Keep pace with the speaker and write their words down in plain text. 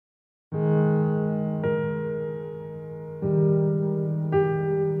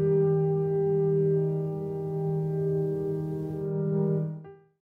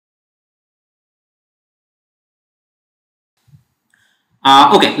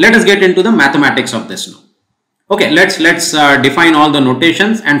Okay, let us get into the mathematics of this now. Okay, let's define all the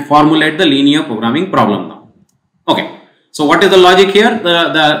notations and formulate the linear programming problem now. Okay, so what is the logic here?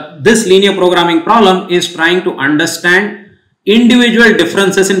 This linear programming problem is trying to understand individual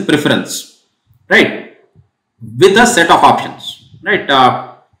differences in preference, right, with a set of options, right?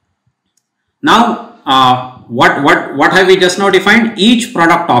 Now, what have we just now defined? Each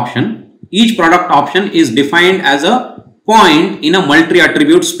product option is defined as a point in a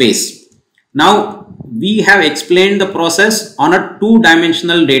multi-attribute space. Now, we have explained the process on a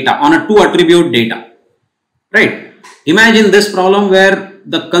two-dimensional data, on a two-attribute data, right? Imagine this problem where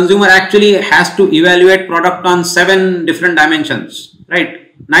the consumer actually has to evaluate product on 7 different dimensions,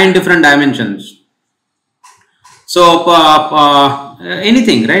 right? 9 different dimensions. So,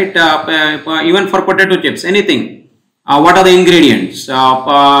 anything, right? Even for potato chips, anything. What are the ingredients? What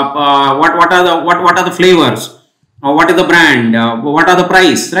are the flavors? What is the brand? What are the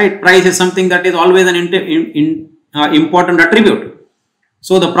price? Right? Price is something that is always an important attribute.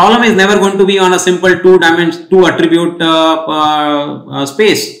 So the problem is never going to be on a simple two attribute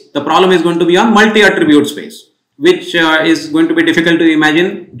space. The problem is going to be on multi-attribute space, which is going to be difficult to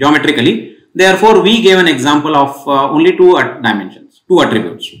imagine geometrically. Therefore, we gave an example of only 2 dimensions, 2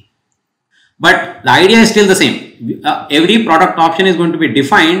 attributes. But the idea is still the same. Every product option is going to be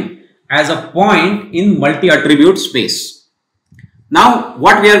defined as a point in multi-attribute space. Now,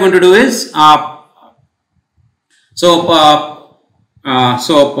 what we are going to do is, so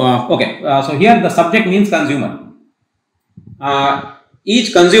here the subject means consumer.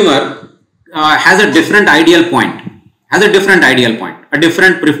 Each consumer has a different ideal point, a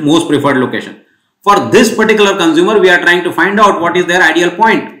different most preferred location. For this particular consumer, we are trying to find out what is their ideal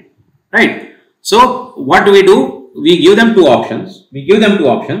point, right? So, what do? We give them two options.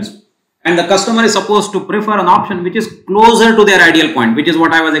 And the customer is supposed to prefer an option which is closer to their ideal point, which is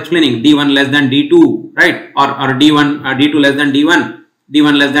what I was explaining, D1 less than D2, right? Or D2 less than D1,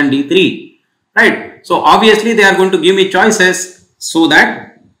 D1 less than D3, right? So obviously they are going to give me choices so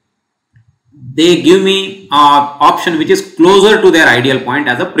that they give me option which is closer to their ideal point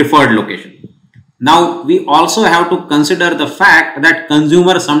as a preferred location. Now we also have to consider the fact that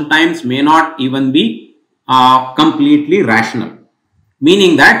consumer sometimes may not even be completely rational,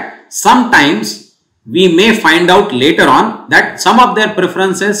 meaning that sometimes we may find out later on that some of their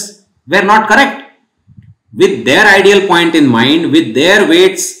preferences were not correct. With their ideal point in mind, with their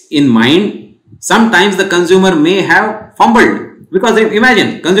weights in mind, sometimes the consumer may have fumbled, because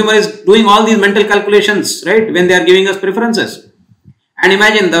imagine consumer is doing all these mental calculations, right, when they are giving us preferences. And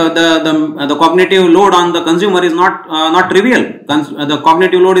imagine the cognitive load on the consumer is not trivial. The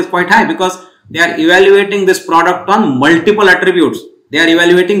cognitive load is quite high because they are evaluating this product on multiple attributes. They are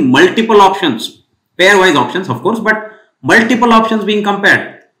evaluating multiple options, pairwise options of course, but multiple options being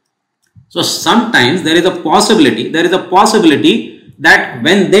compared. So sometimes there is a possibility that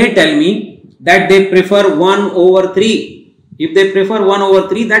when they tell me that they prefer 1 over 3, if they prefer 1 over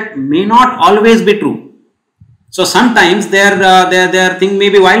 3, that may not always be true. So sometimes their thing may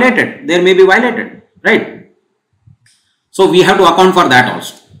be violated, right? So we have to account for that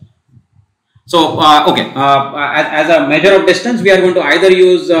also. So, as a measure of distance, we are going to either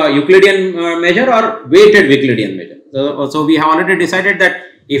use Euclidean measure or weighted Euclidean measure. So, we have already decided that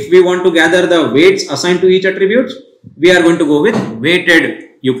if we want to gather the weights assigned to each attribute, we are going to go with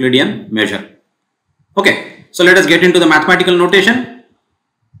weighted Euclidean measure. Okay, so let us get into the mathematical notation.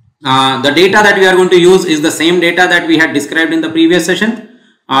 The data that we are going to use is the same data that we had described in the previous session.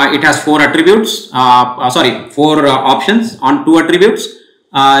 It has 4 attributes, 4 options on 2 attributes.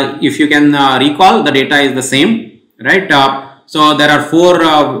 If you can recall, the data is the same, right? So there are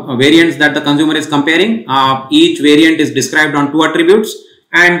 4 variants that the consumer is comparing. Each variant is described on 2 attributes,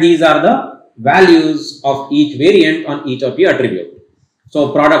 and these are the values of each variant on each of the attribute.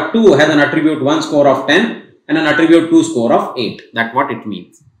 So product 2 has an attribute 1 score of 10 and an attribute 2 score of 8. That's what it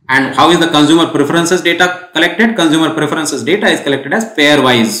means. And how is the consumer preferences data collected? Consumer preferences data is collected as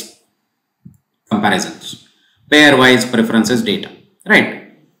pairwise comparisons, pairwise preferences data, right?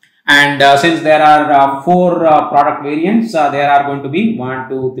 And since there are 4 product variants, there are going to be 1,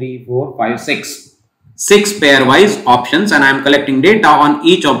 2, 3, 4, 5, 6 pairwise options, and I am collecting data on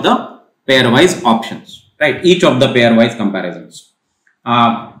each of the pairwise options, right? Each of the pairwise comparisons.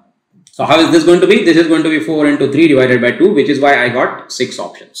 So how is this going to be? This is going to be 4 into 3 divided by 2, which is why I got 6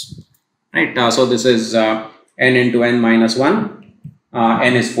 options, right? So this is n into n minus 1,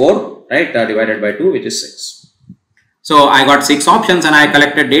 n is 4, right? Divided by 2, which is 6. So I got 6 options and I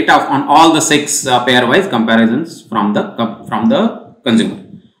collected data on all the 6 pairwise comparisons from the consumer.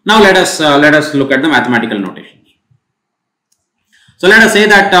 Now let us look at the mathematical notations. So let us say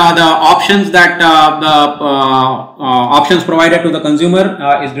that the options options provided to the consumer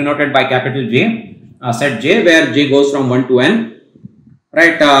is denoted by capital J, set J, where J goes from 1 to n,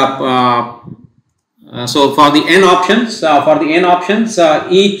 right? So for the n options,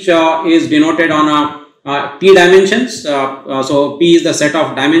 each is denoted on t dimensions. So P is the set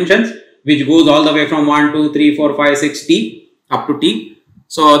of dimensions which goes all the way from 1, 2, 3, 4, 5, 6 t up to t.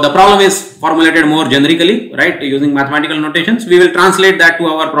 So the problem is formulated more generically, right, using mathematical notations. We will translate that to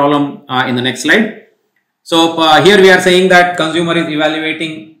our problem in the next slide. So here we are saying that consumer is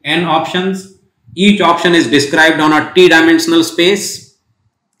evaluating n options. Each option is described on a t-dimensional space,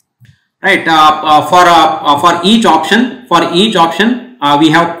 right? For each option, we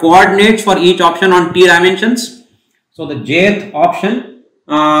have coordinates for each option on t dimensions. So the jth option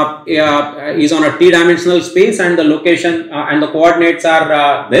is on a t-dimensional space, and the location and the coordinates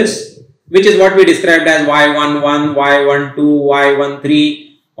are this, which is what we described as y11, y12,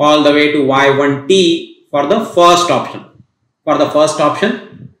 y13, all the way to y1t for the first option. For the first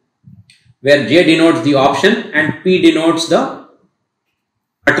option, where j denotes the option and p denotes the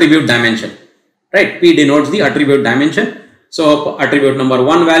attribute dimension, right? P denotes the attribute dimension. So attribute number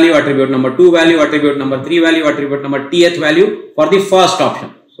 1 value, attribute number 2 value, attribute number 3 value, attribute number tth value for the first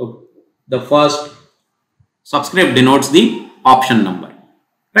option. So the first subscript denotes the option number,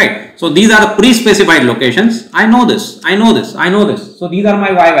 right? So these are the pre-specified locations. I know this. So these are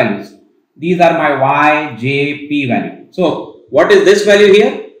my y values. These are my y, j, p value. So what is this value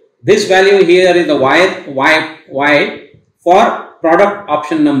here? This value here is the y for product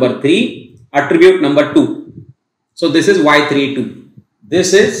option number 3, attribute number 2. So this is y32.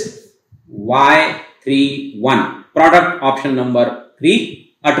 This is y31. Product option number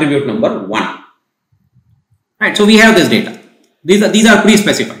 3, attribute number 1. Right. So we have this data. These are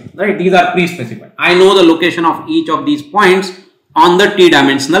pre-specified. Right. These are pre-specified. I know the location of each of these points on the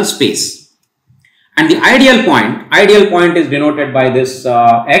t-dimensional space. And the ideal point is denoted by this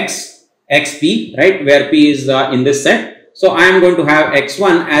xp, right, where p is in this set. So I am going to have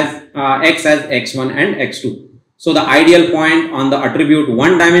x1 as x as x1 and x2. So the ideal point on the attribute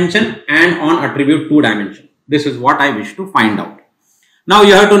 1 dimension and on attribute 2 dimension. This is what I wish to find out. Now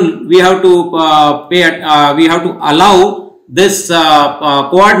we have to allow this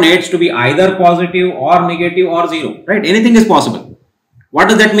coordinates to be either positive or negative or 0, right? Anything is possible. What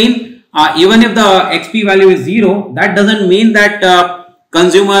does that mean? Even if the xp value is 0, that doesn't mean that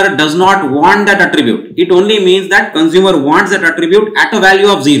consumer does not want that attribute. It only means that consumer wants that attribute at a value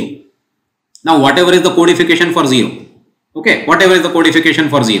of 0. Now whatever is the codification for 0, okay, whatever is the codification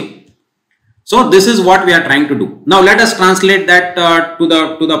for 0. So this is what we are trying to do. Now let us translate that to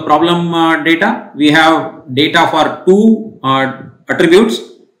the problem data. We have data for 2 attributes,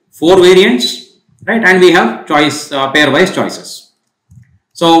 4 variants, right, and we have pairwise choices.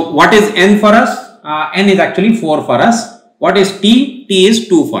 So what is n for us? N is actually 4 for us. What is t? T is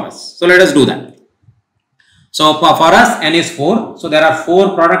 2 for us. So let us do that. So for us n is 4. So there are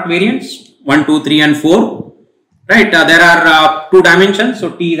 4 product variants, 1, 2, 3 and 4. Right, there are 2 dimensions, so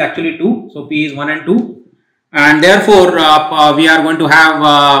t is actually 2, so p is 1 and 2, and therefore we are going to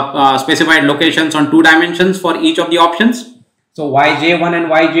have specified locations on 2 dimensions for each of the options. So yj1 and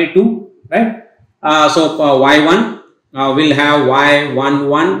yj2, right? So y1 will have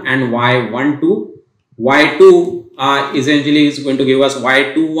y11 and y12, y2 essentially is going to give us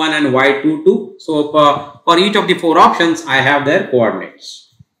y21 and y22. So for each of the 4 options I have their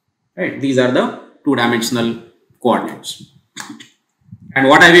coordinates, right? These are the 2-dimensional coordinates. And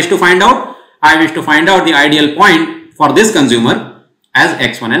what I wish to find out? I wish to find out the ideal point for this consumer as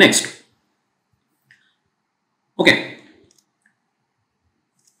x1 and x2. Okay.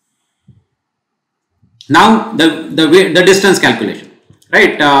 Now the distance calculation,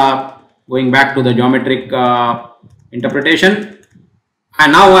 right? Going back to the geometric interpretation,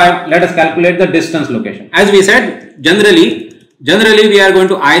 and now let us calculate the distance location. As we said, generally we are going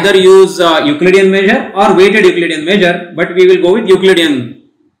to either use Euclidean measure or weighted Euclidean measure, but we will go with Euclidean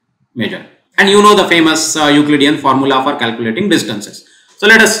measure. And you know the famous Euclidean formula for calculating distances. So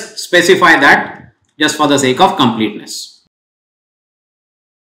let us specify that just for the sake of completeness.